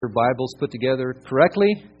your Bibles put together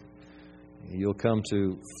correctly, you'll come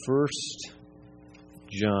to 1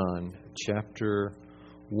 John chapter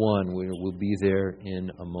 1. We'll be there in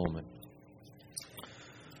a moment.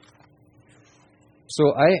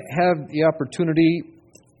 So I have the opportunity.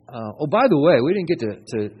 By the way, we didn't get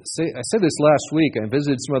to say, I said this last week. I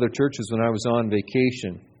visited some other churches when I was on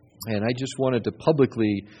vacation, and I just wanted to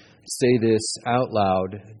publicly say this out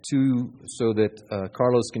loud so that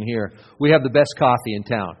Carlos can hear. We have the best coffee in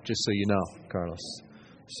town, just so you know, Carlos.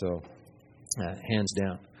 So, hands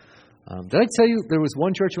down. Did I tell you there was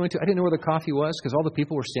one church I went to? I didn't know where the coffee was because all the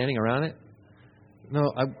people were standing around it. No,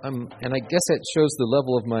 and I guess that shows the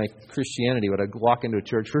level of my Christianity. When I walk into a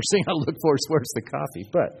church, first thing I look for is where's the coffee.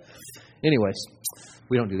 But, anyways,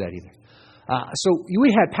 we don't do that either. So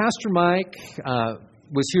we had Pastor Mike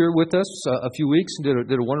was here with us a few weeks and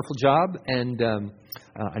did a wonderful job, and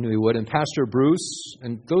I knew he would. And Pastor Bruce,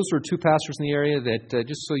 and those are two pastors in the area that,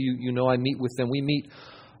 just so you know, I meet with them. We meet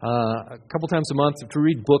a couple times a month to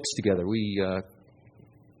read books together.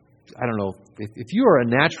 I don't know, if you are a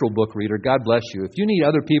natural book reader, God bless you. If you need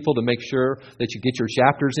other people to make sure that you get your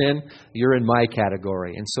chapters in, you're in my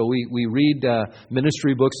category. And so we read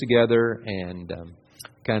ministry books together and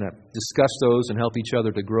kind of discuss those and help each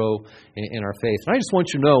other to grow in our faith. And I just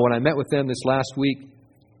want you to know, when I met with them this last week,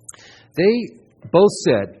 they both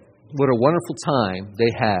said what a wonderful time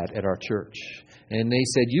they had at our church. And they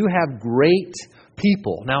said, you have great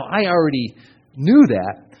people. Now, I already knew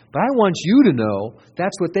that, but I want you to know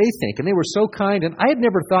that's what they think. And they were so kind. And I had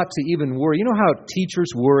never thought to even worry. You know how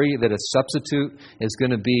teachers worry that a substitute is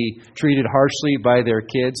going to be treated harshly by their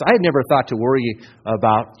kids? I had never thought to worry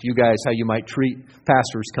about you guys, how you might treat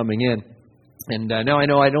pastors coming in. And now I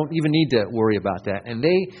know I don't even need to worry about that. And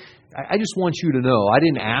I just want you to know, I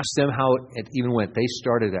didn't ask them how it even went. They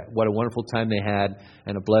started at what a wonderful time they had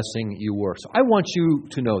and a blessing you were. So I want you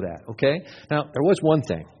to know that, okay? Now, there was one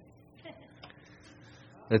thing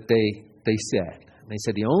that they said. They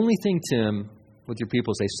said, the only thing, Tim, with your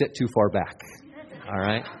people is they sit too far back. All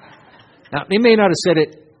right? Now, they may not have said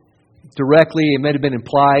it directly. It may have been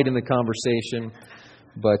implied in the conversation.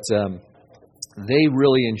 But they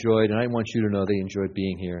really enjoyed, and I want you to know they enjoyed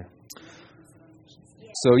being here.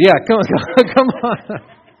 So, yeah, come on.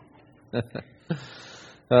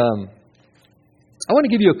 I want to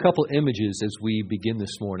give you a couple images as we begin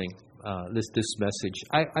this morning. This message.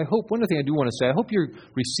 I hope, one other thing I do want to say, I hope you're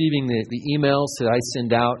receiving the emails that I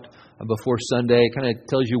send out before Sunday. It kind of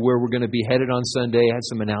tells you where we're going to be headed on Sunday. I had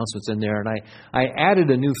some announcements in there, and I added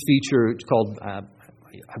a new feature called, I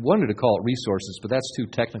wanted to call it resources, but that's too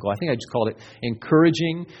technical. I think I just called it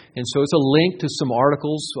encouraging. And so it's a link to some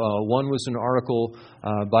articles. One was an article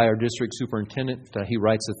by our district superintendent. He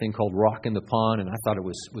writes a thing called Rock in the Pond, and I thought it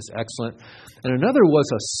was excellent. And another was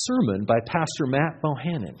a sermon by Pastor Matt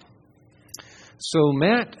Bohannon. So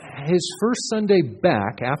Matt, his first Sunday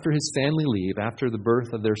back after his family leave, after the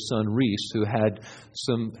birth of their son Reese, who had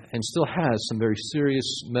some and still has some very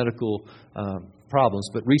serious medical problems,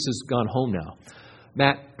 but Reese has gone home now.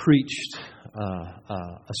 Matt preached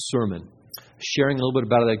a sermon, sharing a little bit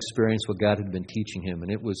about that experience, what God had been teaching him,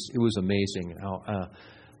 and it was amazing.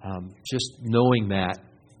 Just knowing Matt,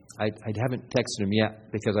 I haven't texted him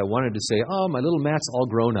yet because I wanted to say, "Oh, my little Matt's all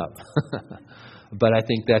grown up." But I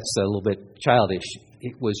think that's a little bit childish.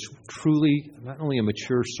 It was truly not only a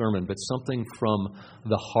mature sermon, but something from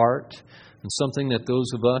the heart and something that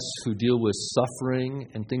those of us who deal with suffering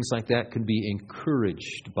and things like that can be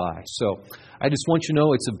encouraged by. So I just want you to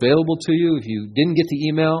know it's available to you. If you didn't get the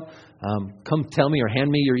email, come tell me or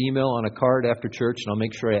hand me your email on a card after church, and I'll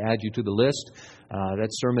make sure I add you to the list. That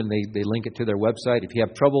sermon, they link it to their website. If you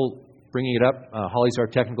have trouble bringing it up, Holly's our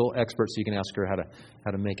technical expert, so you can ask her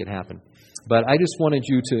how to make it happen. But I just wanted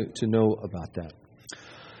you to know about that.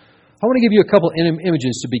 I want to give you a couple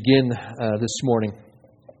images to begin this morning.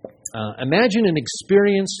 Imagine an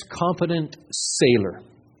experienced, competent sailor.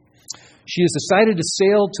 She has decided to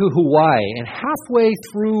sail to Hawaii, and halfway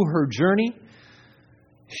through her journey,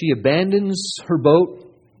 she abandons her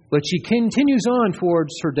boat, but she continues on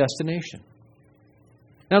towards her destination.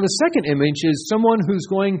 Now, the second image is someone who's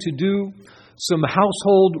going to do some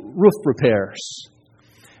household roof repairs.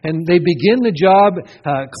 And they begin the job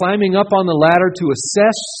climbing up on the ladder to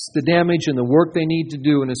assess the damage and the work they need to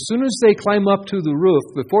do. And as soon as they climb up to the roof,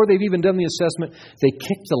 before they've even done the assessment, they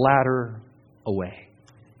kick the ladder away.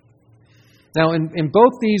 Now, in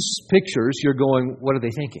both these pictures, you're going, what are they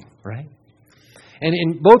thinking, right? And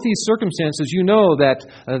in both these circumstances, you know that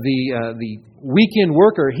the weekend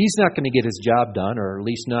worker, he's not going to get his job done, or at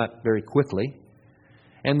least not very quickly.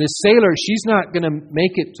 And this sailor, she's not going to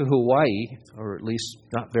make it to Hawaii, or at least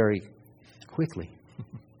not very quickly.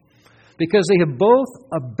 because they have both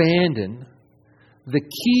abandoned the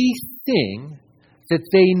key thing that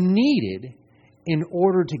they needed in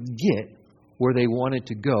order to get where they wanted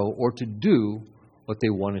to go or to do what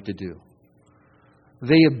they wanted to do.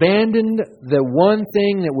 They abandoned the one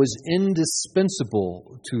thing that was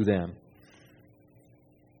indispensable to them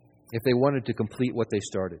if they wanted to complete what they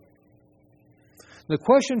started. The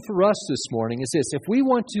question for us this morning is this: if we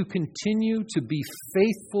want to continue to be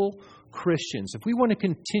faithful Christians, if we want to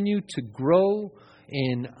continue to grow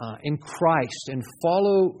in Christ and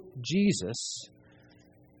follow Jesus,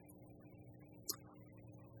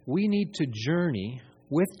 we need to journey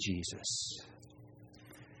with Jesus.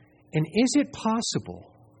 And is it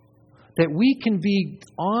possible that we can be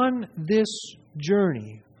on this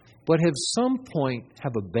journey, but at some point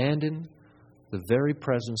have abandoned the very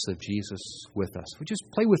presence of Jesus with us? We just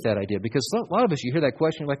play with that idea, because a lot of us, you hear that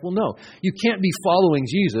question, you're like, well, no, you can't be following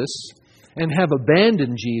Jesus and have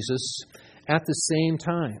abandoned Jesus at the same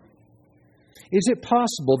time. Is it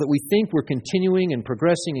possible that we think we're continuing and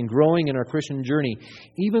progressing and growing in our Christian journey,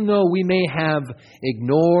 even though we may have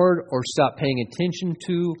ignored or stopped paying attention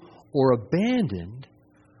to or abandoned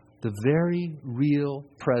the very real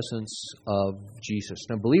presence of Jesus?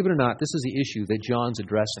 Now, believe it or not, this is the issue that John's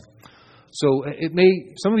addressing. So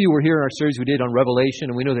some of you were here in our series we did on Revelation,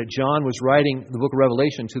 and we know that John was writing the book of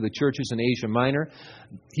Revelation to the churches in Asia Minor.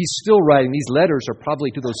 He's still writing. These letters are probably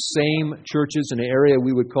to those same churches in the area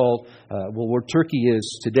we would call, where Turkey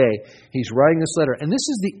is today. He's writing this letter. And this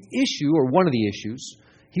is the issue, or one of the issues,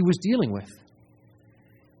 he was dealing with.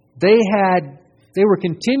 They were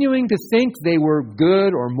continuing to think they were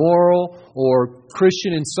good or moral or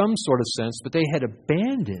Christian in some sort of sense, but they had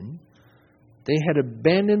abandoned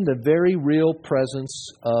the very real presence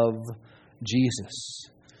of Jesus.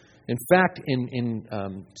 In fact, in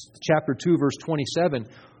chapter 2, verse 27,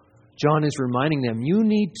 John is reminding them, you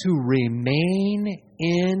need to remain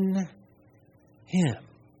in Him.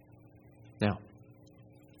 Now,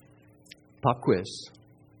 pop quiz.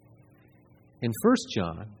 In 1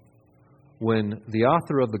 John, when the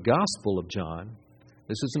author of the Gospel of John,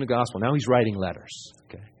 this isn't a gospel, now he's writing letters,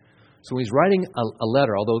 okay? So he's writing a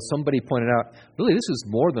letter, although somebody pointed out, really, this is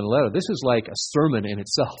more than a letter. This is like a sermon in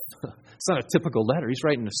itself. It's not a typical letter. He's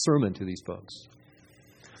writing a sermon to these folks.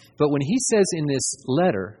 But when he says in this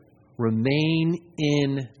letter, remain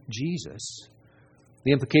in Jesus,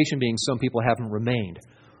 the implication being some people haven't remained.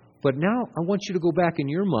 But now I want you to go back in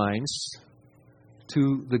your minds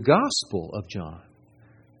to the Gospel of John.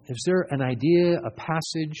 Is there an idea, a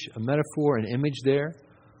passage, a metaphor, an image there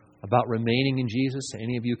about remaining in Jesus that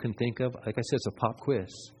any of you can think of? Like I said, it's a pop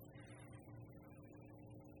quiz.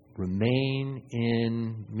 Remain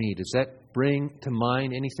in me. Does that bring to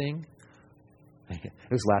mind anything? It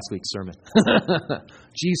was last week's sermon.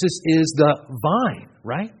 Jesus is the vine,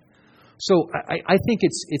 right? So I think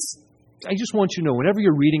I just want you to know, whenever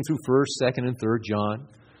you're reading through 1st, 2nd, and 3rd John,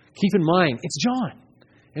 keep in mind, it's John.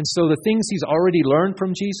 And so the things he's already learned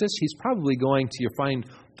from Jesus, he's probably going to find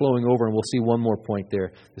flowing over, and we'll see one more point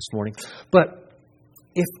there this morning. But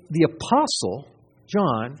if the apostle,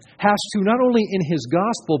 John, has to not only in his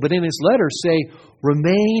gospel, but in his letter say,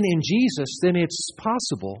 remain in Jesus, then it's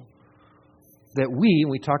possible that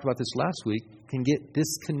we talked about this last week, can get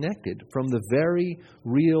disconnected from the very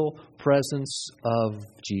real presence of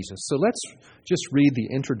Jesus. So let's just read the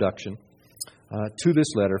introduction to this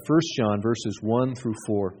letter, 1 John verses 1 through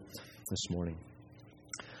 4 this morning.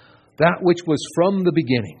 That which was from the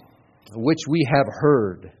beginning, which we have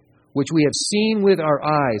heard, which we have seen with our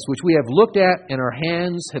eyes, which we have looked at and our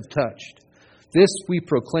hands have touched. This we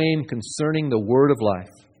proclaim concerning the word of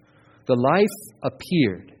life. The life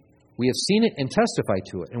appeared. We have seen it and testify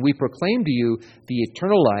to it. And we proclaim to you the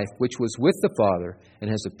eternal life which was with the Father and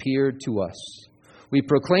has appeared to us. We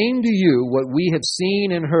proclaim to you what we have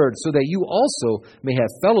seen and heard, so that you also may have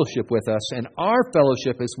fellowship with us. And our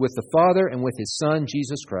fellowship is with the Father and with His Son,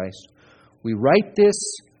 Jesus Christ. We write this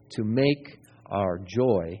to make our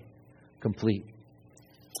joy complete.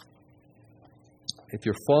 If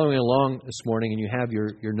you're following along this morning and you have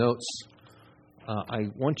your notes, I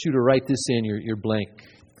want you to write this in your blank.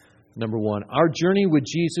 Number 1, our journey with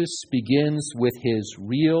Jesus begins with His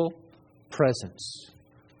real presence.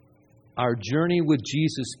 Our journey with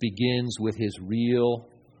Jesus begins with His real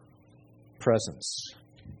presence.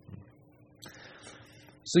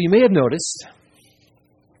 So you may have noticed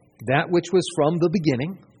that which was from the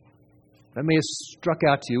beginning. That may have struck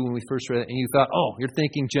out to you when we first read it, and you thought, oh, you're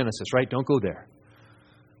thinking Genesis, right? Don't go there.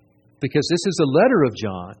 Because this is a letter of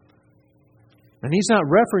John, and he's not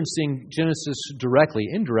referencing Genesis directly,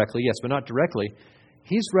 indirectly, yes, but not directly.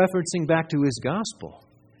 He's referencing back to his gospel.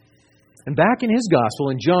 And back in his gospel,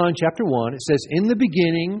 in John chapter 1, it says, in the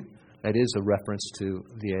beginning, that is a reference to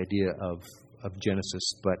the idea of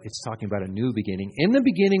Genesis, but it's talking about a new beginning. In the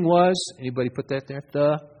beginning was, anybody put that there?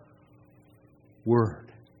 The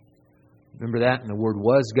Word. Remember that? And the Word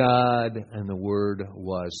was God, and the Word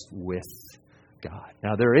was with God.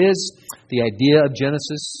 Now there is the idea of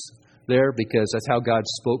Genesis there because that's how God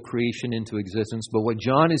spoke creation into existence. But what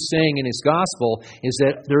John is saying in his gospel is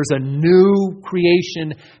that there's a new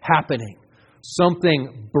creation happening.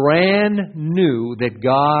 Something brand new that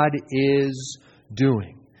God is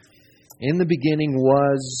doing. In the beginning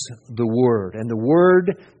was the Word, and the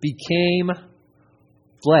Word became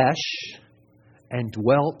flesh and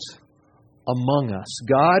dwelt among us.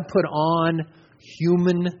 God put on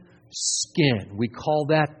human skin. We call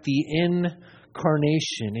that the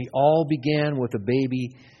incarnation. It all began with a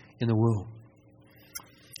baby in the womb.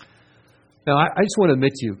 Now, I just want to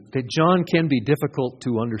admit to you that John can be difficult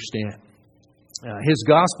to understand. His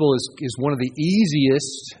gospel is one of the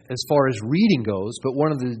easiest as far as reading goes, but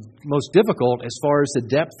one of the most difficult as far as the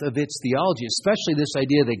depth of its theology, especially this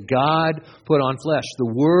idea that God put on flesh.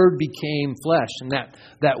 The Word became flesh. And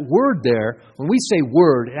that word there, when we say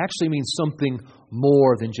word, it actually means something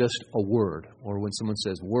more than just a word. Or when someone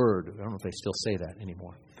says word, I don't know if they still say that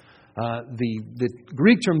anymore. The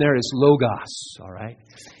Greek term there is logos, all right?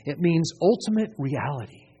 It means ultimate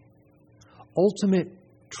reality, ultimate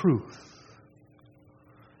truth.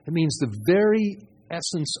 It means the very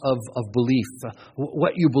essence of belief,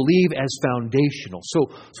 what you believe as foundational. So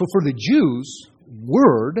for the Jews,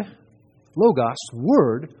 word, logos,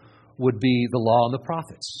 word, would be the law and the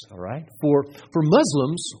prophets. All right. For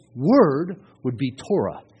Muslims, word would be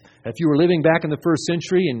Torah. If you were living back in the first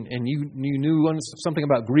century and you knew something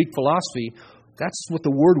about Greek philosophy, that's what the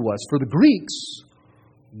word was. For the Greeks,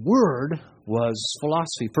 word was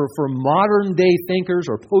philosophy. For modern day thinkers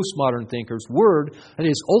or postmodern thinkers, word, that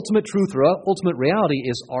is ultimate truth or ultimate reality,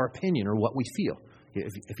 is our opinion or what we feel.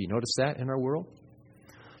 If you notice that in our world.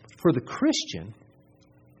 For the Christian,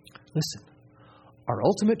 listen, our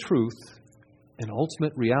ultimate truth and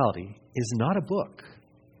ultimate reality is not a book.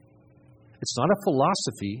 It's not a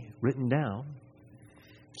philosophy written down.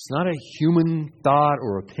 It's not a human thought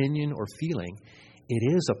or opinion or feeling.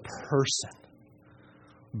 It is a person.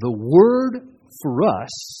 The Word for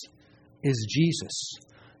us is Jesus.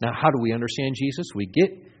 Now, how do we understand Jesus? We get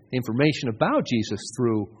information about Jesus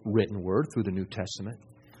through written Word, through the New Testament.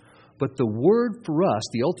 But the Word for us,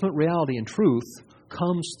 the ultimate reality and truth,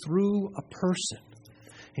 comes through a person.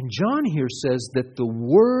 And John here says that the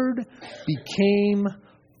Word became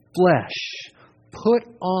flesh, put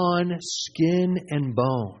on skin and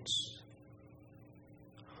bones.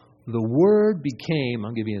 The Word became,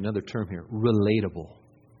 I'll give you another term here, relatable.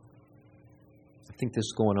 I think this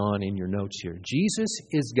is going on in your notes here. Jesus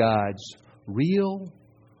is God's real,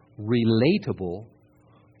 relatable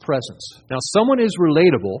presence. Now, someone is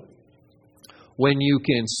relatable when you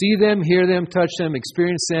can see them, hear them, touch them,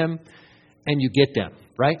 experience them, and you get them,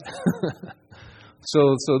 right?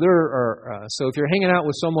 So if you're hanging out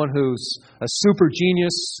with someone who's a super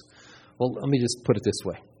genius, well, let me just put it this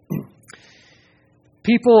way.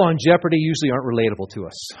 People on Jeopardy usually aren't relatable to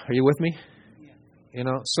us. Are you with me? You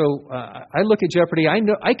know, so I look at Jeopardy.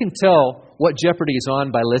 I can tell what Jeopardy is on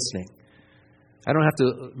by listening. I don't have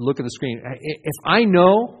to look at the screen. If I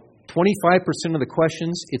know 25% of the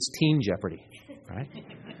questions, it's Teen Jeopardy, right?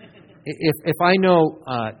 If I know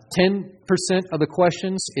 10% of the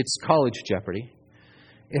questions, it's College Jeopardy.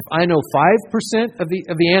 If I know 5% of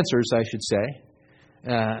the answers, I should say,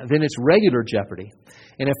 then it's regular Jeopardy.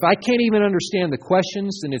 And if I can't even understand the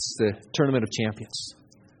questions, then it's the Tournament of Champions.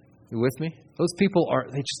 You with me? Those people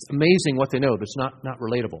they're just amazing what they know. That's not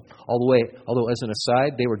relatable. Although as an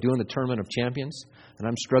aside, they were doing the Tournament of Champions, and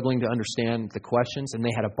I'm struggling to understand the questions, and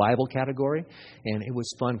they had a Bible category, and it was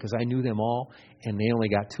fun because I knew them all, and they only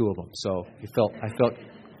got 2 of them. So I felt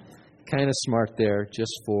kind of smart there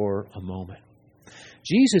just for a moment.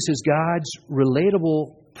 Jesus is God's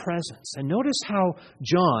relatable presence. And notice how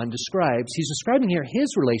John he's describing here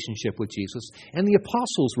his relationship with Jesus and the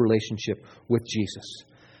apostles' relationship with Jesus.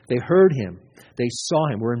 They heard Him. They saw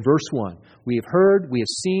Him. We're in verse 1. We have heard, we have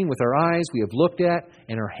seen with our eyes, we have looked at,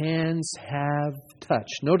 and our hands have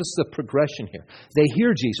touched. Notice the progression here. They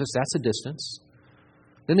hear Jesus. That's a distance.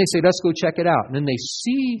 Then they say, let's go check it out. And then they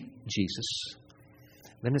see Jesus.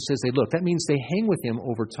 Then it says they look. That means they hang with Him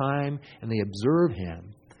over time and they observe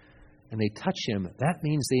Him and they touch Him. That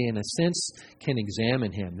means they, in a sense, can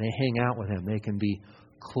examine Him. They hang out with Him. They can be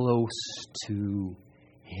close to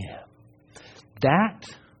Him. That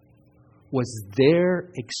was their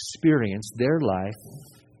experience, their life,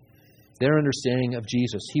 their understanding of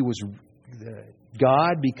Jesus. He was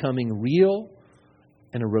God becoming real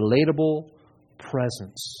and a relatable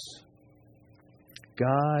presence.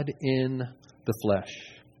 God in the flesh.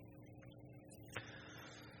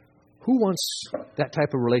 Who wants that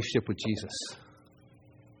type of relationship with Jesus?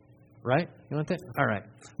 Right? You want that? All right.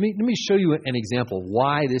 Let me show you an example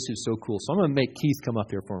why this is so cool. So I'm going to make Keith come up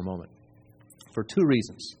here for a moment. For two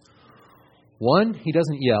reasons. One, he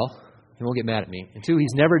doesn't yell. He won't get mad at me. And two,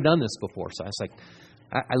 he's never done this before. So I was like,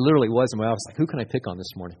 I literally was in my office like, who can I pick on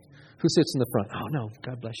this morning? Who sits in the front? Oh, no.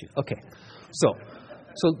 God bless you. Okay. So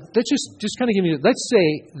let's just kind of give you, let's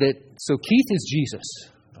say that, so Keith is Jesus.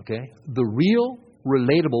 Okay? The real,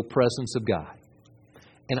 relatable presence of God.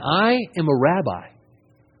 And I am a rabbi.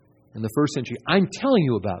 In the first century, I'm telling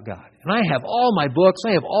you about God. And I have all my books,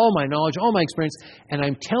 I have all my knowledge, all my experience, and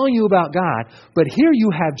I'm telling you about God. But here you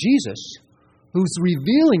have Jesus, who's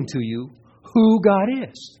revealing to you who God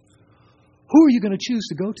is. Who are you going to choose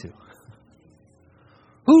to go to?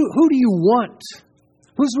 Who do you want?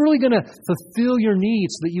 Who's really going to fulfill your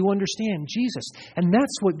needs so that you understand Jesus? And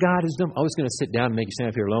that's what God has done. I was going to sit down and make you stand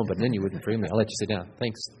up here alone, but then you wouldn't free me. I'll let you sit down.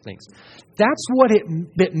 Thanks. That's what it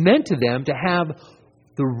meant to them to have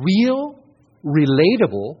the real,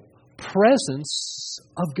 relatable presence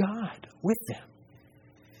of God with them.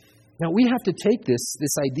 Now, we have to take this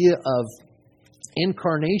idea of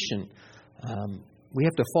incarnation, we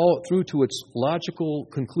have to follow it through to its logical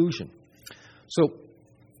conclusion. So,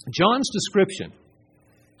 John's description,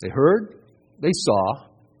 they heard, they saw,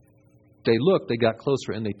 they looked, they got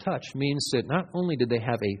closer, and they touched, means that not only did they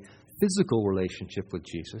have a physical relationship with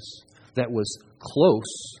Jesus that was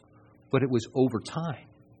close, but it was over time.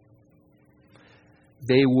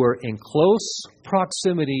 They were in close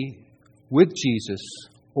proximity with Jesus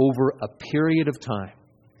over a period of time.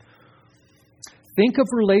 Think of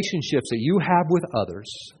relationships that you have with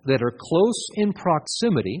others that are close in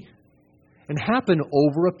proximity and happen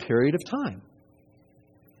over a period of time.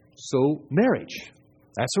 So, marriage.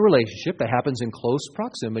 That's a relationship that happens in close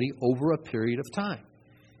proximity over a period of time.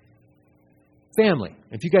 Family.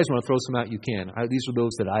 If you guys want to throw some out, you can. These are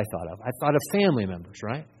those that I thought of. I thought of family members,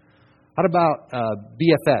 right? How about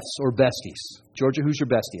BFFs or besties? Georgia, who's your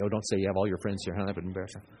bestie? Oh, don't say you have all your friends here. Huh? That would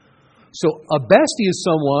embarrass you. So a bestie is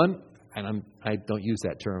someone, and I don't use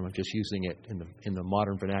that term. I'm just using it in the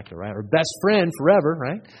modern vernacular, right? Or best friend forever,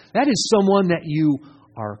 right? That is someone that you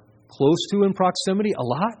are close to in proximity a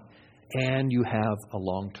lot, and you have a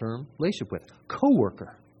long-term relationship with.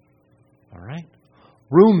 Coworker, all right?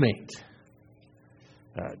 Roommate.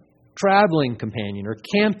 Traveling companion or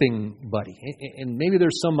camping buddy. And maybe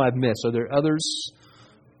there's some I've missed. Are there others?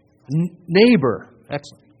 Neighbor.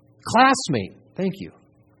 Excellent. Classmate. Thank you.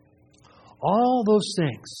 All those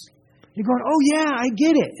things. You're going, oh yeah, I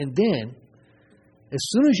get it. And then, as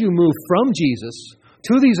soon as you move from Jesus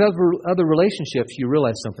to these other relationships, you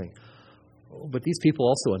realize something. Oh, but these people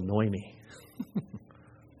also annoy me.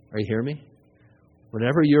 Are you hearing me?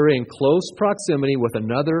 Whenever you're in close proximity with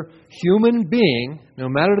another human being, no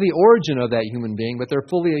matter the origin of that human being, but they're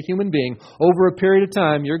fully a human being, over a period of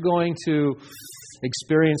time, you're going to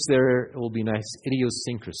experience it will be nice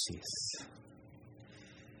idiosyncrasies.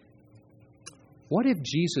 What if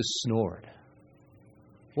Jesus snored?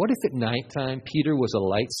 What if at nighttime Peter was a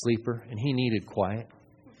light sleeper and he needed quiet?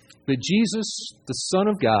 But Jesus, the Son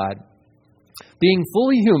of God, being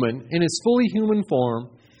fully human, in his fully human form,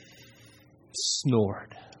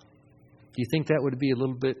 snored. Do you think that would be a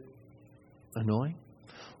little bit annoying?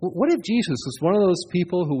 What if Jesus was one of those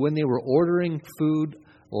people who, when they were ordering food,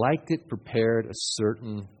 liked it prepared a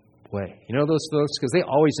certain way? You know those folks? Because they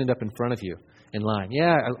always end up in front of you in line.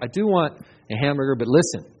 Yeah, I do want a hamburger, but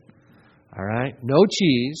listen. All right? No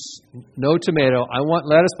cheese, no tomato. I want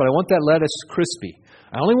lettuce, but I want that lettuce crispy.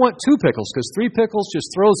 I only want 2 pickles because 3 pickles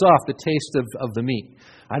just throws off the taste of the meat.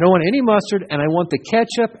 I don't want any mustard, and I want the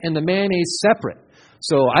ketchup and the mayonnaise separate.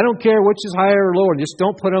 So I don't care which is higher or lower. Just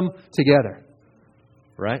don't put them together.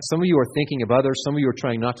 Right? Some of you are thinking of others. Some of you are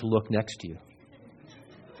trying not to look next to you.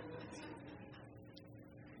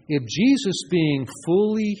 If Jesus, being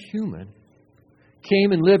fully human,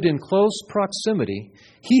 came and lived in close proximity,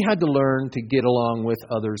 he had to learn to get along with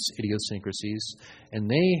others' idiosyncrasies, and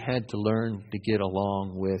they had to learn to get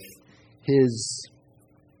along with his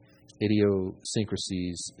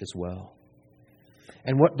idiosyncrasies as well.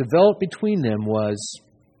 And what developed between them was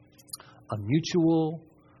a mutual,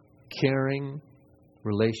 caring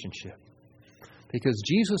relationship. Because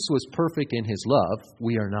Jesus was perfect in his love,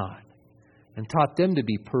 we are not. And taught them to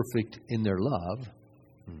be perfect in their love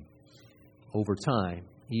over time,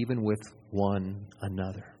 even with one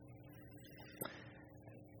another.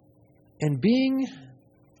 And being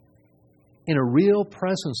in a real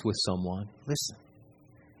presence with someone, listen,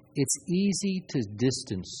 it's easy to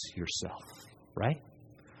distance yourself, right?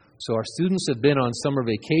 So our students have been on summer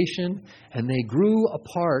vacation, and they grew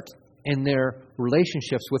apart in their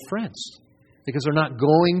relationships with friends because they're not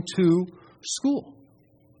going to school.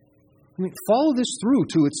 I mean, follow this through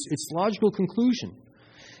to its logical conclusion.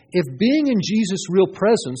 If being in Jesus' real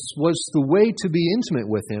presence was the way to be intimate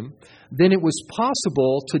with Him, then it was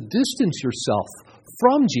possible to distance yourself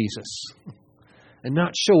from Jesus and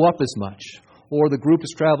not show up as much. Or the group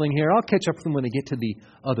is traveling here, I'll catch up with them when they get to the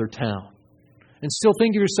other town. And still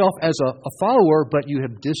think of yourself as a follower, but you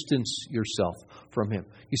have distanced yourself from Him.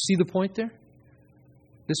 You see the point there?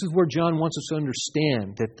 This is where John wants us to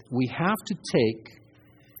understand that we have to take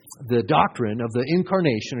the doctrine of the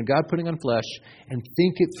incarnation and God putting on flesh and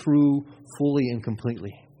think it through fully and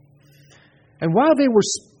completely. And while they were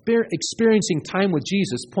experiencing time with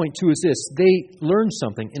Jesus, point two is this: they learned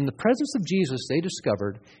something. In the presence of Jesus, they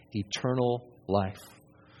discovered eternal life.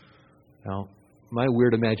 Now, my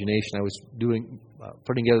weird imagination, I was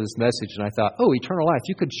putting together this message, and I thought, eternal life.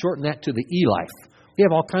 You could shorten that to the e-life. We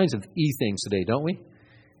have all kinds of e-things today, don't we?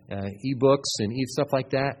 E-books and stuff like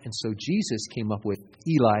that. And so Jesus came up with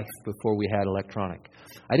e-life before we had electronic.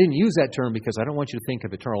 I didn't use that term because I don't want you to think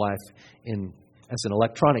of eternal life as an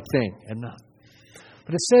electronic thing, and not.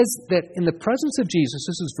 But it says that in the presence of Jesus,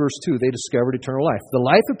 this is verse 2, they discovered eternal life. The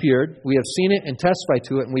life appeared, we have seen it and testified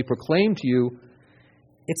to it, and we proclaim to you,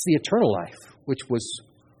 it's the eternal life, which was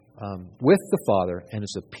with the Father and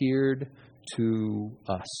has appeared to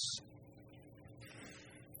us.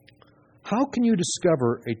 How can you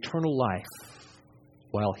discover eternal life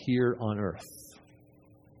while here on earth?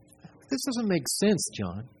 This doesn't make sense,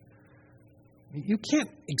 John. You can't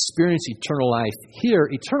experience eternal life here.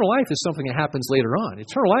 Eternal life is something that happens later on.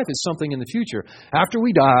 Eternal life is something in the future. After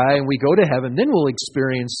we die and we go to heaven, then we'll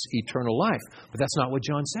experience eternal life. But that's not what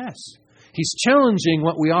John says. He's challenging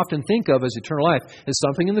what we often think of as eternal life as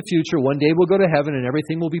something in the future. One day we'll go to heaven and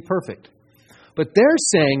everything will be perfect. But they're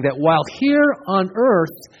saying that while here on earth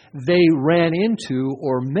they ran into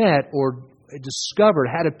or met or discovered,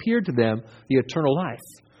 had appeared to them, the eternal life,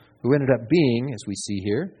 who ended up being, as we see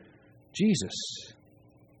here, Jesus.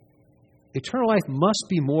 Eternal life must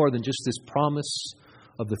be more than just this promise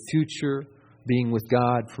of the future being with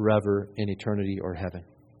God forever in eternity or heaven.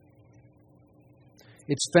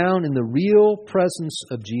 It's found in the real presence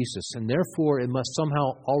of Jesus, and therefore it must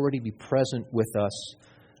somehow already be present with us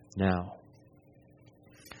now.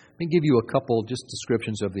 Let me give you a couple just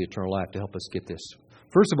descriptions of the eternal life to help us get this.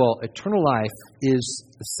 First of all, eternal life is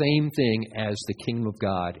the same thing as the kingdom of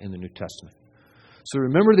God in the New Testament. So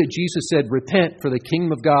remember that Jesus said, repent, for the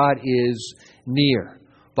kingdom of God is near.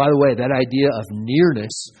 By the way, that idea of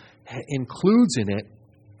nearness includes in it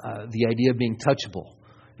the idea of being touchable.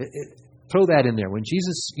 Throw that in there. When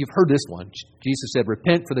Jesus, you've heard this one. Jesus said,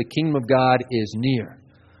 repent, for the kingdom of God is near.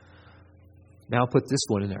 Now put this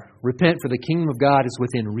one in there. Repent, for the kingdom of God is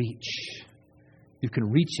within reach. You can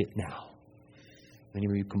reach it now. And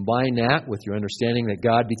when you combine that with your understanding that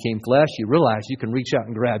God became flesh, you realize you can reach out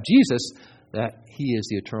and grab Jesus, that He is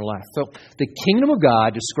the eternal life. So the kingdom of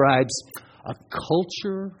God describes a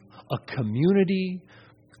culture, a community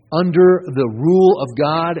under the rule of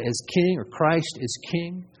God as king, or Christ as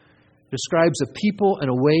king. Describes a people and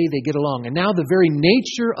a way they get along. And now the very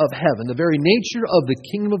nature of heaven, the very nature of the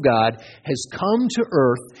kingdom of God has come to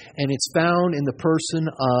earth, and it's found in the person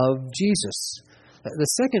of Jesus. The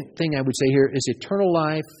second thing I would say here is eternal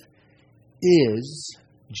life is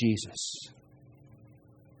Jesus.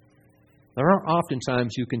 There aren't often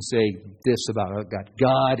times you can say this about God.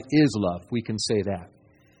 God is love. We can say that.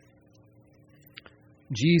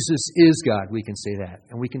 Jesus is God. We can say that.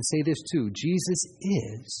 And we can say this too. Jesus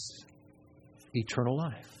is eternal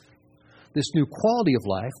life. This new quality of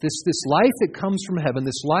life, this life that comes from heaven,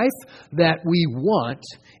 this life that we want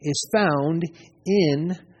is found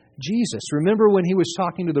in Jesus. Remember when He was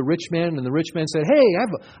talking to the rich man, and the rich man said, hey,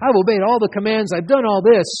 I've obeyed all the commands. I've done all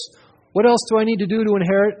this. What else do I need to do to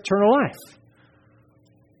inherit eternal life?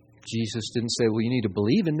 Jesus didn't say, well, you need to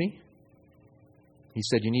believe in me. He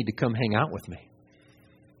said, you need to come hang out with me.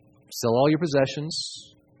 Sell all your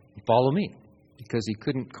possessions and follow me. Because he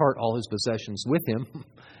couldn't cart all his possessions with him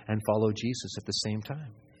and follow Jesus at the same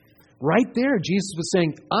time. Right there, Jesus was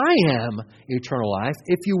saying, I am eternal life.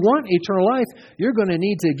 If you want eternal life, you're going to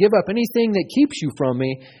need to give up anything that keeps you from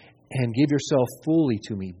me and give yourself fully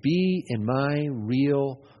to me. Be in my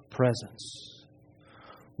real presence.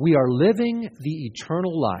 We are living the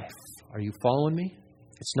eternal life. Are you following me?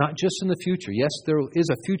 It's not just in the future. Yes, there is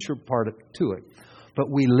a future part to it. But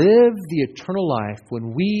we live the eternal life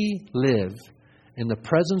when we live in the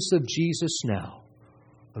presence of Jesus now,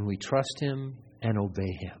 when we trust Him and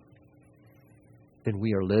obey Him, then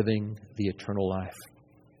we are living the eternal life.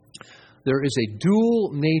 There is a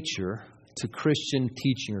dual nature to Christian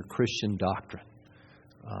teaching or Christian doctrine.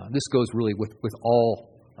 This goes really with all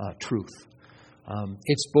truth.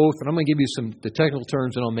 It's both, and I'm going to give you the technical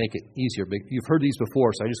terms and I'll make it easier. But you've heard these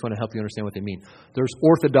before, so I just want to help you understand what they mean. There's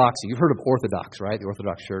orthodoxy. You've heard of Orthodox, right? The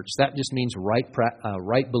Orthodox Church. That just means right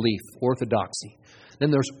belief, orthodoxy.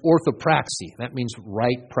 Then there's orthopraxy. That means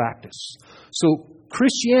right practice. So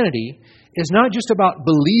Christianity is not just about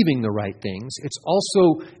believing the right things. It's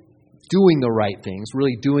also doing the right things,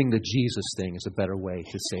 really doing the Jesus thing is a better way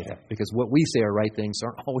to say that. Because what we say are right things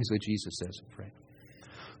aren't always what Jesus says. Right?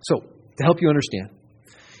 So, to help you understand,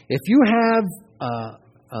 if you have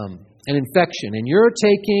an infection and you're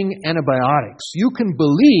taking antibiotics, you can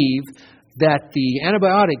believe that the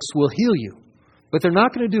antibiotics will heal you. But they're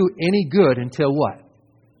not going to do any good until what?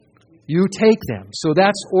 You take them. So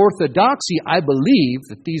that's orthodoxy. I believe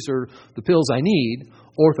that these are the pills I need.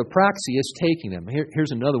 Orthopraxy is taking them.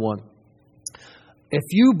 Here's another one. If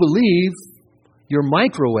you believe your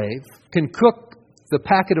microwave can cook the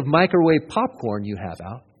packet of microwave popcorn you have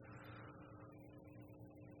out,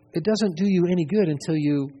 it doesn't do you any good until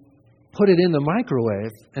you put it in the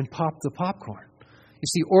microwave and pop the popcorn. You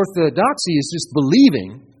see, orthodoxy is just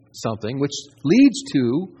believing something, which leads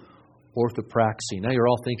to orthopraxy. Now you're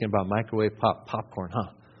all thinking about microwave popcorn,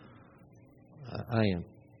 huh? I am.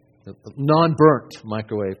 Non-burnt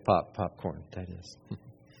microwave popcorn, that is.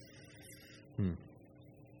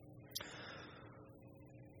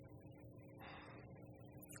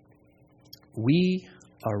 We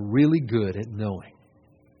are really good at knowing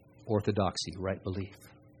orthodoxy, right belief.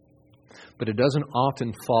 But it doesn't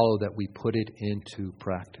often follow that we put it into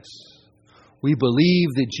practice. We believe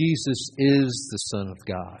that Jesus is the Son of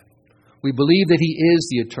God. We believe that He is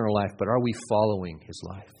the eternal life, but are we following His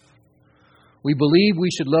life? We believe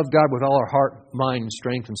we should love God with all our heart, mind,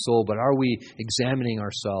 strength, and soul, but are we examining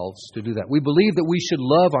ourselves to do that? We believe that we should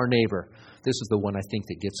love our neighbor. This is the one I think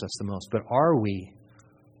that gets us the most. But are we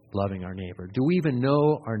loving our neighbor? Do we even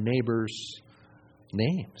know our neighbor's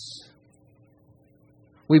names?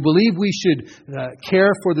 We believe we should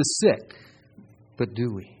care for the sick, but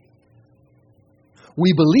do we?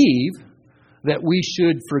 We believe that we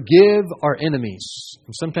should forgive our enemies.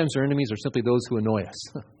 And sometimes our enemies are simply those who annoy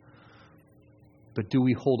us. But do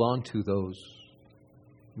we hold on to those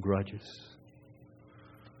grudges?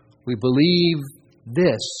 We believe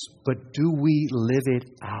this, but do we live it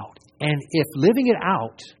out? And if living it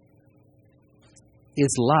out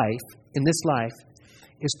is life, in this life,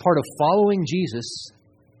 is part of following Jesus,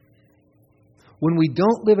 when we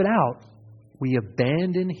don't live it out, we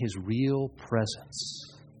abandon His real presence.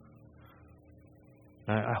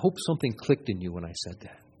 I hope something clicked in you when I said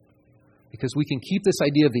that. Because we can keep this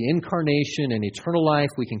idea of the incarnation and eternal life,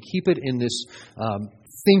 we can keep it in this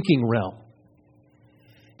thinking realm.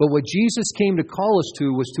 But what Jesus came to call us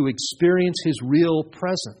to was to experience His real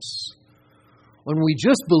presence. When we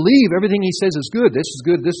just believe everything He says is good, this is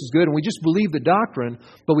good, this is good, and we just believe the doctrine,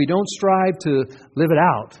 but we don't strive to live it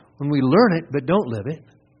out. When we learn it but don't live it,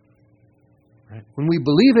 right? When we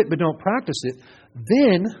believe it but don't practice it,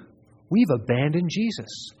 then we've abandoned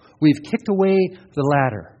Jesus. We've kicked away the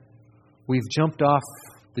ladder. We've jumped off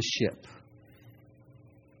the ship.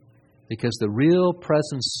 Because the real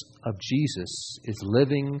presence of Jesus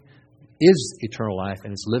is eternal life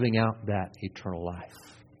and is living out that eternal life.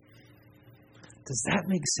 Does that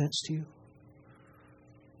make sense to you?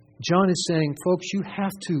 John is saying, folks, you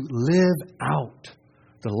have to live out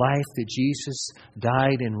the life that Jesus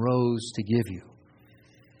died and rose to give you.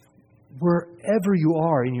 Wherever you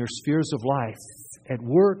are in your spheres of life, at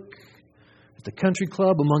work, at the country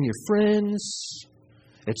club, among your friends,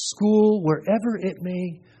 at school, wherever it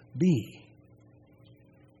may be.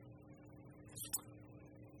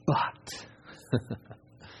 But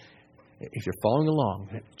if you're following along,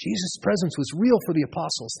 Jesus' presence was real for the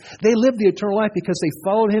apostles. They lived the eternal life because they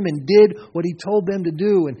followed Him and did what He told them to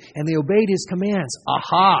do, and they obeyed His commands.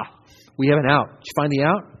 Aha! We have an out. Did you find the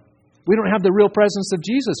out? We don't have the real presence of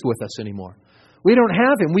Jesus with us anymore. We don't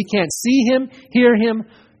have Him. We can't see Him, hear Him,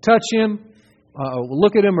 touch Him,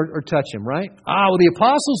 look at Him or touch Him, right? Well, the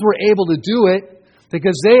apostles were able to do it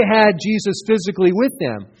because they had Jesus physically with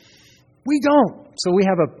them. We don't. So we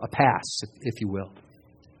have a pass, if you will.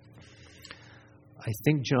 I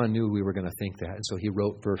think John knew we were going to think that, and so he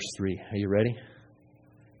wrote verse 3. Are you ready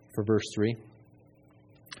for verse 3?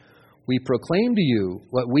 We proclaim to you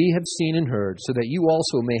what we have seen and heard, so that you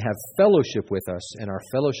also may have fellowship with us, and our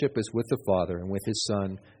fellowship is with the Father and with His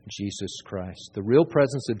Son, Jesus Christ. The real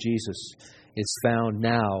presence of Jesus is found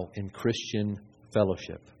now in Christian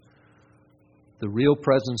fellowship. The real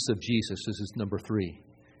presence of Jesus, this is number 3,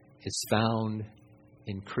 is found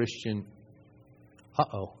in Christian, I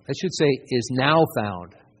should say, is now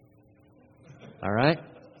found. All right?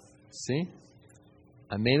 See?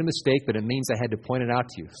 I made a mistake, but it means I had to point it out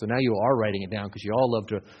to you. So now you are writing it down because you all love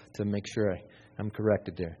to make sure I'm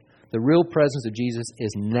corrected there. The real presence of Jesus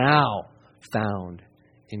is now found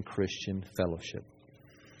in Christian fellowship.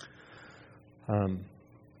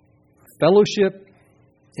 Fellowship,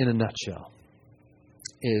 in a nutshell,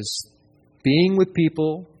 is being with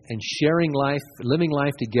people and sharing life, living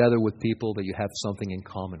life together with people that you have something in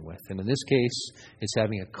common with. And in this case, it's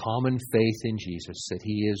having a common faith in Jesus, that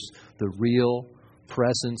He is the real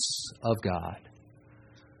presence of God.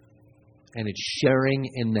 And it's sharing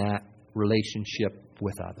in that relationship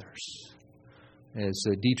with others. As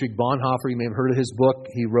Dietrich Bonhoeffer, you may have heard of his book,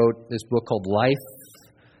 he wrote this book called Life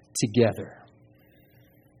Together.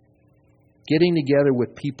 Getting together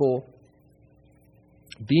with people,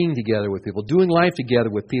 being together with people, doing life together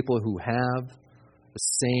with people who have the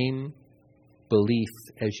same belief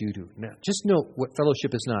as you do. Now, just note what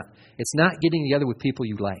fellowship is not. It's not getting together with people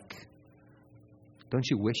you like. Don't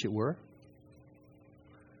you wish it were?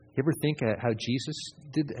 You ever think how Jesus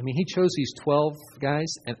did? I mean, He chose these 12 guys,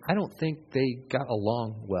 and I don't think they got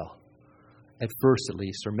along well, at first at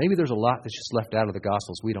least. Or maybe there's a lot that's just left out of the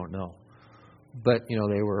Gospels. We don't know. But,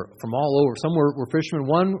 they were from all over. Some were fishermen.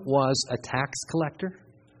 One was a tax collector.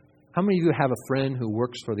 How many of you have a friend who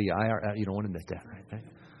works for the IRS? You don't want to admit that, right?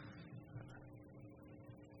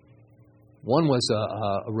 One was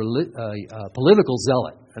a political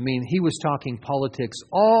zealot. I mean, he was talking politics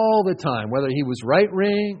all the time, whether he was right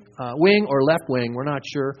wing or left wing, we're not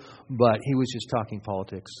sure, but he was just talking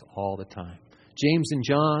politics all the time. James and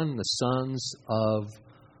John, the sons of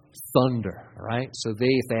thunder, right? So if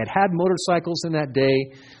they had motorcycles in that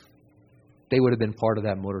day, they would have been part of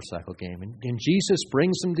that motorcycle game. And Jesus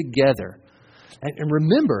brings them together. And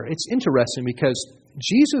remember, it's interesting because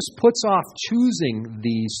Jesus puts off choosing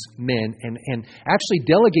these men and actually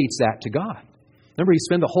delegates that to God. Remember, He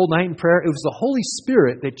spent the whole night in prayer. It was the Holy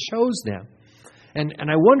Spirit that chose them.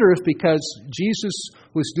 And I wonder if because Jesus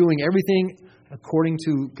was doing everything according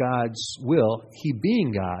to God's will, He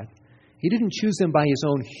being God, He didn't choose them by His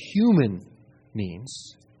own human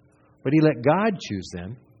means, but He let God choose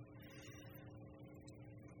them.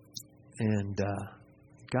 And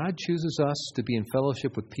God chooses us to be in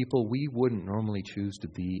fellowship with people we wouldn't normally choose to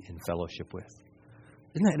be in fellowship with.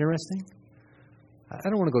 Isn't that interesting? I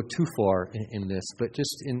don't want to go too far in this, but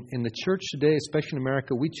just in the church today, especially in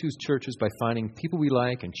America, we choose churches by finding people we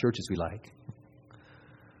like and churches we like.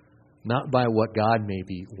 Not by what God may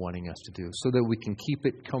be wanting us to do, so that we can keep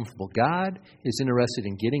it comfortable. God is interested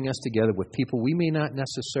in getting us together with people we may not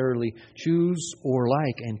necessarily choose or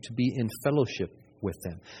like, and to be in fellowship with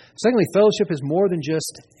them. Secondly, fellowship is more than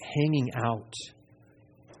just hanging out.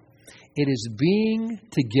 It is being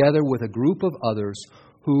together with a group of others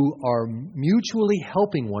who are mutually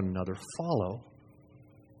helping one another follow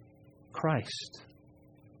Christ,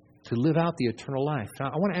 to live out the eternal life.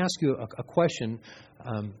 Now, I want to ask you a question.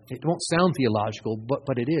 It won't sound theological,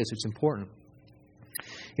 but it is. It's important.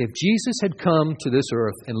 If Jesus had come to this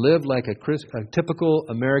earth and lived like a typical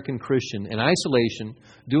American Christian in isolation,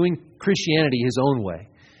 doing Christianity His own way,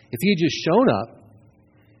 if He had just shown up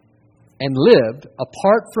and lived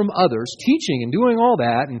apart from others, teaching and doing all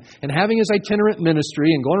that, and having His itinerant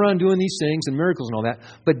ministry and going around doing these things and miracles and all that,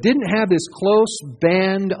 but didn't have this close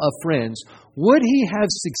band of friends, would He have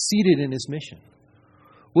succeeded in His mission?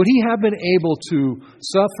 Would He have been able to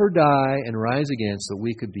suffer, die, and rise again so that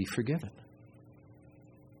we could be forgiven?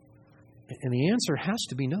 And the answer has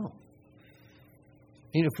to be no.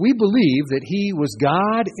 And if we believe that He was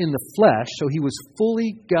God in the flesh, so He was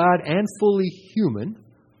fully God and fully human,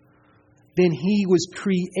 then He was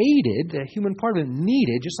created, the human part of Him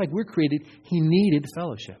needed, just like we're created, He needed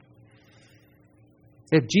fellowship.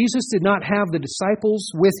 If Jesus did not have the disciples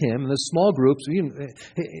with Him, the small groups,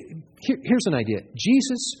 here's an idea.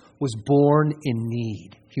 Jesus was born in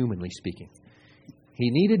need, humanly speaking. He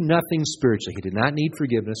needed nothing spiritually. He did not need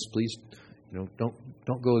forgiveness. Please,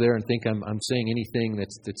 don't go there and think I'm saying anything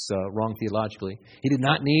that's wrong theologically. He did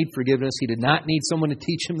not need forgiveness. He did not need someone to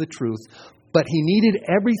teach Him the truth. But He needed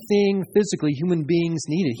everything physically human beings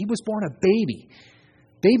needed. He was born a baby.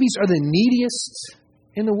 Babies are the neediest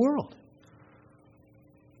in the world.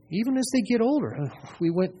 Even as they get older. We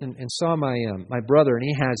went and saw my brother, and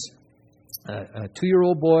he has a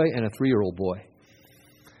 2-year-old boy and a 3-year-old boy.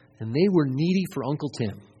 And they were needy for Uncle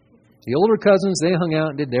Tim. The older cousins, they hung out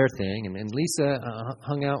and did their thing. And Lisa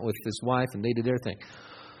hung out with his wife and they did their thing.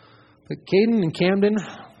 But Caden and Camden,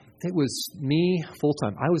 it was me full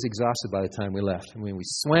time. I was exhausted by the time we left. I mean, we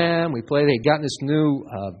swam, we played. They had gotten this new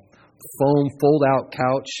foam fold-out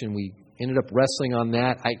couch, and we ended up wrestling on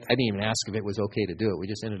that. I didn't even ask if it was okay to do it. We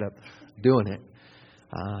just ended up doing it.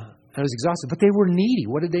 I was exhausted. But they were needy.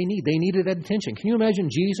 What did they need? They needed attention. Can you imagine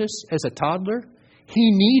Jesus as a toddler?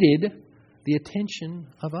 He needed the attention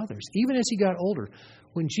of others, even as he got older.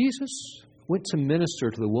 When Jesus went to minister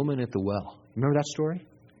to the woman at the well, remember that story?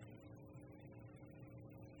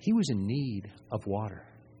 He was in need of water.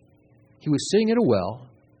 He was sitting at a well.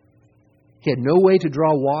 He had no way to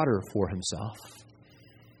draw water for himself.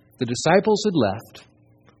 The disciples had left.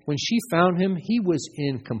 When she found him, he was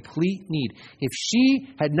in complete need. If she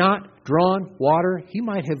had not drawn water, he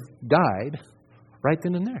might have died right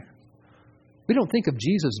then and there. We don't think of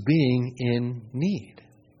Jesus being in need.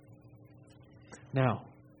 Now,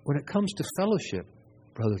 when it comes to fellowship,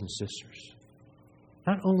 brothers and sisters,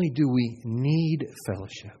 not only do we need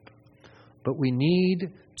fellowship, but we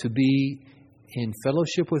need to be in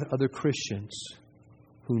fellowship with other Christians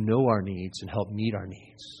who know our needs and help meet our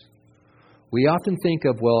needs. We often think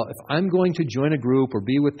of, well, if I'm going to join a group or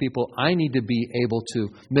be with people, I need to be able to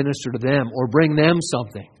minister to them or bring them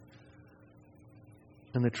something.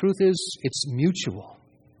 And the truth is, it's mutual.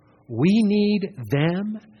 We need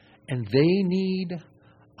them and they need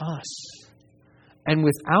us. And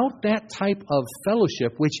without that type of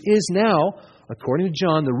fellowship, which is now, according to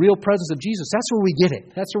John, the real presence of Jesus, that's where we get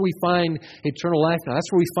it. That's where we find eternal life now.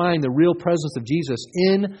 That's where we find the real presence of Jesus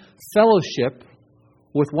in fellowship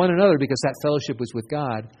with one another, because that fellowship was with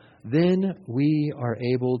God. Then we are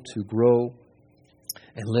able to grow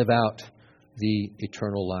and live out the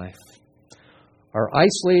eternal life. Our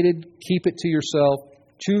isolated, keep it to yourself,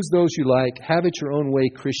 choose those you like, have it your own way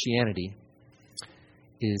Christianity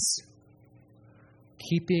is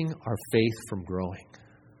keeping our faith from growing.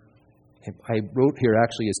 I wrote here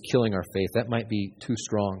actually is killing our faith. That might be too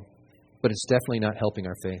strong, but it's definitely not helping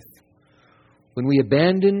our faith. When we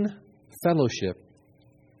abandon fellowship,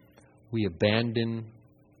 we abandon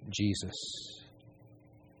Jesus.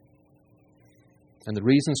 And the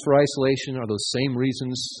reasons for isolation are those same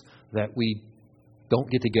reasons that we don't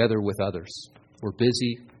get together with others. We're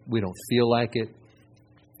busy. We don't feel like it.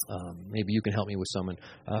 Maybe you can help me with someone.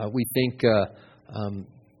 We think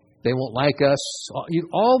they won't like us.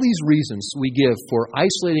 All these reasons we give for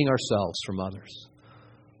isolating ourselves from others.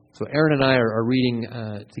 So Aaron and I are reading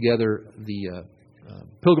together the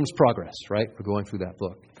Pilgrim's Progress, right? We're going through that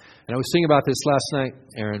book. And I was thinking about this last night,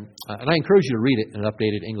 Aaron, and I encourage you to read it in an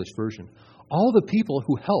updated English version. All the people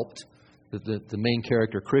who helped the main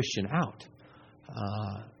character, Christian, out.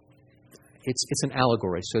 It's an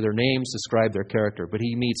allegory, so their names describe their character. But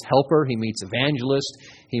he meets helper, he meets evangelist,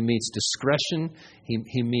 he meets discretion,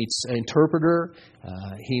 he meets interpreter,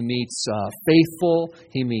 he meets faithful,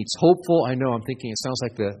 he meets hopeful. I know, I'm thinking it sounds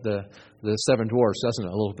like the Seven Dwarfs, doesn't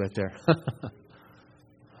it, a little bit there?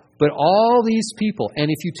 But all these people, and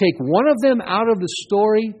if you take one of them out of the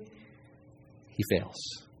story, he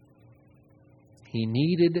fails. He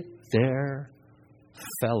needed their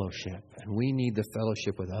fellowship, and we need the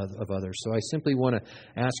fellowship of others. So I simply want to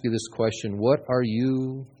ask you this question: what are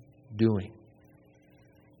you doing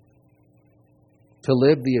to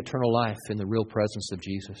live the eternal life in the real presence of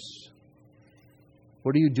Jesus?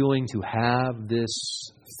 What are you doing to have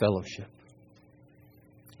this fellowship?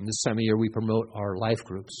 And this time of year we promote our life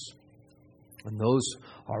groups. And those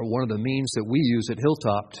are one of the means that we use at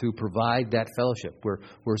Hilltop to provide that fellowship.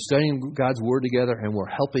 We're studying God's Word together and we're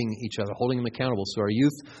helping each other, holding them accountable. So our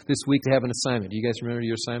youth this week, they have an assignment. Do you guys remember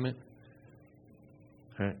your assignment?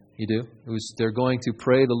 All right, you do? They're going to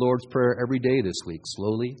pray the Lord's Prayer every day this week,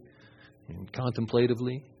 slowly and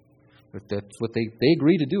contemplatively. But that's what they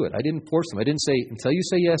agreed to do it. I didn't force them. I didn't say, until you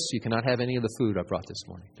say yes, you cannot have any of the food I brought this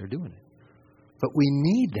morning. They're doing it. But we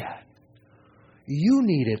need that. You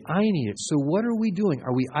need it. I need it. So what are we doing?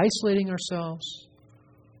 Are we isolating ourselves?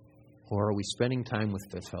 Or are we spending time with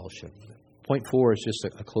the fellowship? Point 4 is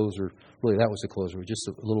just a closer. Really, that was a closer. Just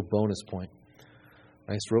a little bonus point.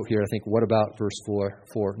 I just wrote here, I think, what about verse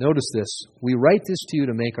 4? Notice this. We write this to you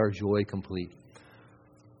to make our joy complete.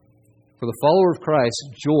 For the follower of Christ,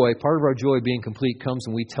 joy, part of our joy being complete, comes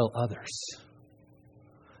when we tell others.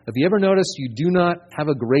 Have you ever noticed you do not have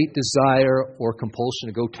a great desire or compulsion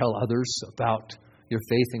to go tell others about your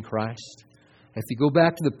faith in Christ? If you go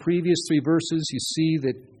back to the previous 3 verses, you see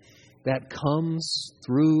that comes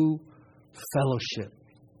through fellowship.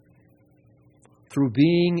 through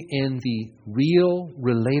being in the real,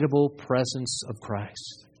 relatable presence of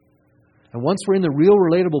Christ. And once we're in the real,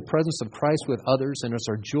 relatable presence of Christ with others, and as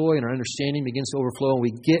our joy and our understanding begins to overflow, and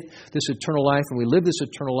we get this eternal life, and we live this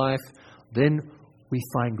eternal life, then we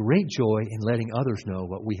find great joy in letting others know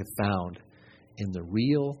what we have found in the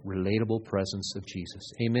real, relatable presence of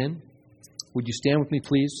Jesus. Amen? Would you stand with me,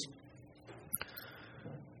 please?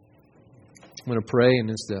 I'm going to pray, and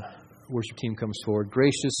as the worship team comes forward.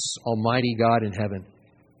 Gracious, almighty God in heaven,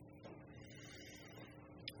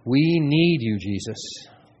 we need you, Jesus.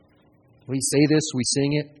 We say this, we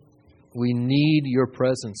sing it. We need your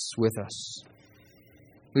presence with us.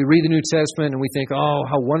 We read the New Testament and we think, oh,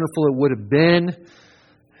 how wonderful it would have been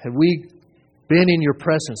had we been in your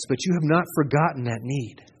presence. But you have not forgotten that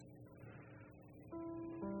need.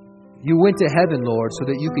 You went to heaven, Lord, so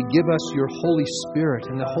that you could give us your Holy Spirit.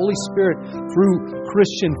 And the Holy Spirit, through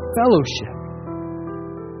Christian fellowship,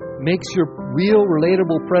 makes your real,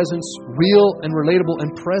 relatable presence real and relatable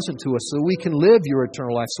and present to us so we can live your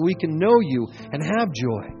eternal life, so we can know you and have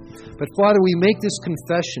joy. But Father, we make this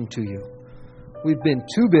confession to you. We've been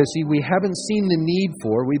too busy. We haven't seen the need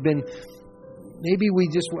for. Maybe we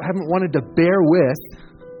just haven't wanted to bear with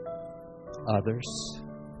others.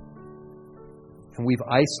 And we've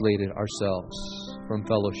isolated ourselves from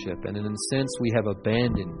fellowship. And in a sense, we have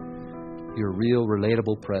abandoned your real,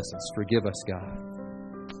 relatable presence. Forgive us, God.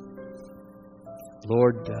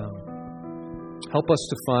 Lord, help us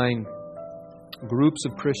to find groups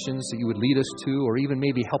of Christians that you would lead us to, or even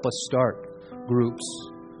maybe help us start groups,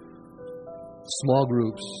 small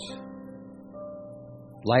groups,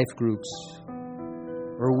 life groups,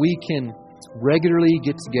 where we can regularly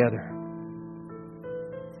get together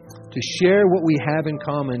to share what we have in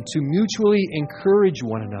common, to mutually encourage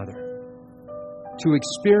one another, to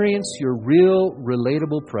experience your real,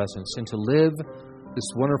 relatable presence, and to live this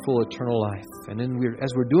wonderful eternal life. And then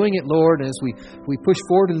as we're doing it, Lord, as we push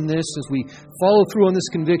forward in this, as we follow through on this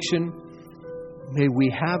conviction, may we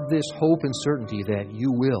have this hope and certainty that you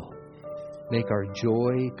will make our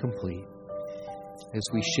joy complete as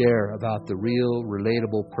we share about the real,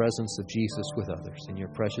 relatable presence of Jesus with others. In your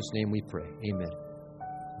precious name we pray. Amen.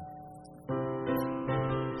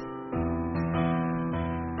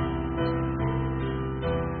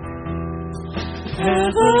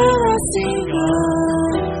 Everlasting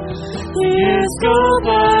God, the years go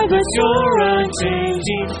by, but you're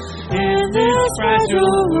unchanging in this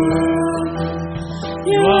fragile world.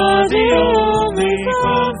 You are the only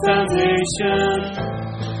firm foundation,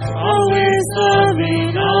 always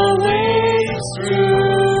loving, always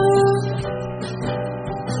true,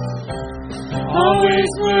 always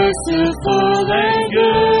merciful and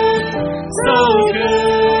good, so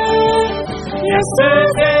good.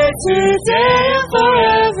 Yesterday, today, and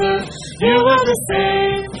forever, you are the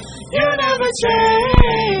same. You never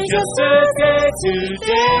change. Yesterday,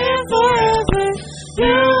 today, and forever,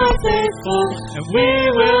 you are faithful, and we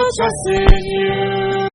will trust in you.